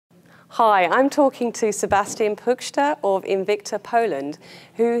Hi, I'm talking to Sebastian Pukszta of INVICTA, Poland,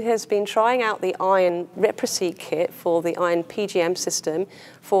 who has been trying out the Ion ReproSeq Kit for the Ion PGM System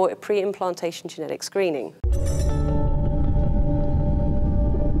for pre-implantation genetic screening.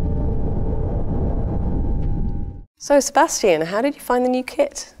 So Sebastian, how did you find the new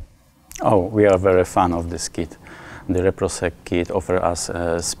kit? Oh, we are very fan of this kit. The ReproSeq kit offers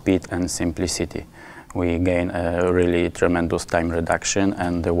us speed and simplicity. We gain a really tremendous time reduction,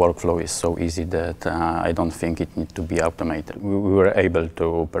 and the workflow is so easy that I don't think it needs to be automated. We were able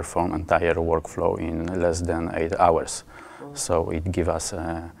to perform entire workflow in less than 8 hours. So it gives us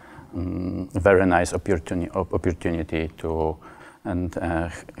a very nice opportunity to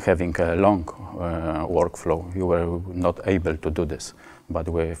having a long workflow. You were not able to do this, but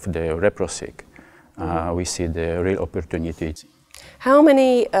with the ReproSeq, we see the real opportunities. How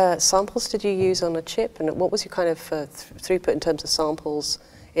many samples did you use on a chip, and what was your kind of throughput in terms of samples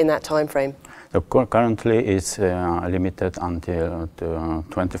in that time frame? Currently, it's limited until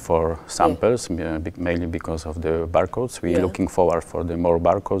 24 samples, mainly because of the barcodes. We're looking forward for the more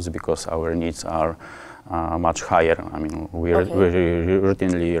barcodes because our needs are much higher. I mean, we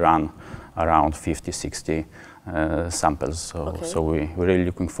routinely run around 50, 60 samples. So we're really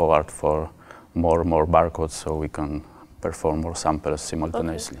looking forward for more barcodes so we can perform more samples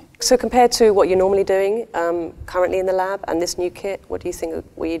simultaneously. So compared to what you're normally doing currently in the lab and this new kit, what do you think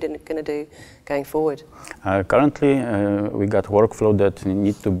we're going to do going forward? Currently, we got workflow that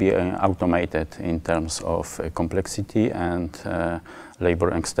need to be automated in terms of complexity and labor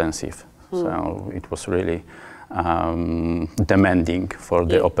intensive. So it was really demanding for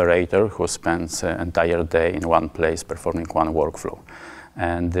the operator who spends an entire day in one place performing one workflow.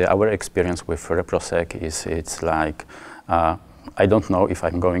 And our experience with ReproSeq is it's like, I don't know if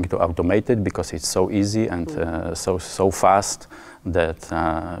I'm going to automate it because it's so easy and so fast that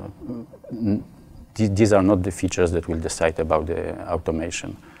these are not the features that will decide about the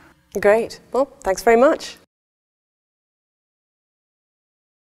automation. Great. Well, thanks very much.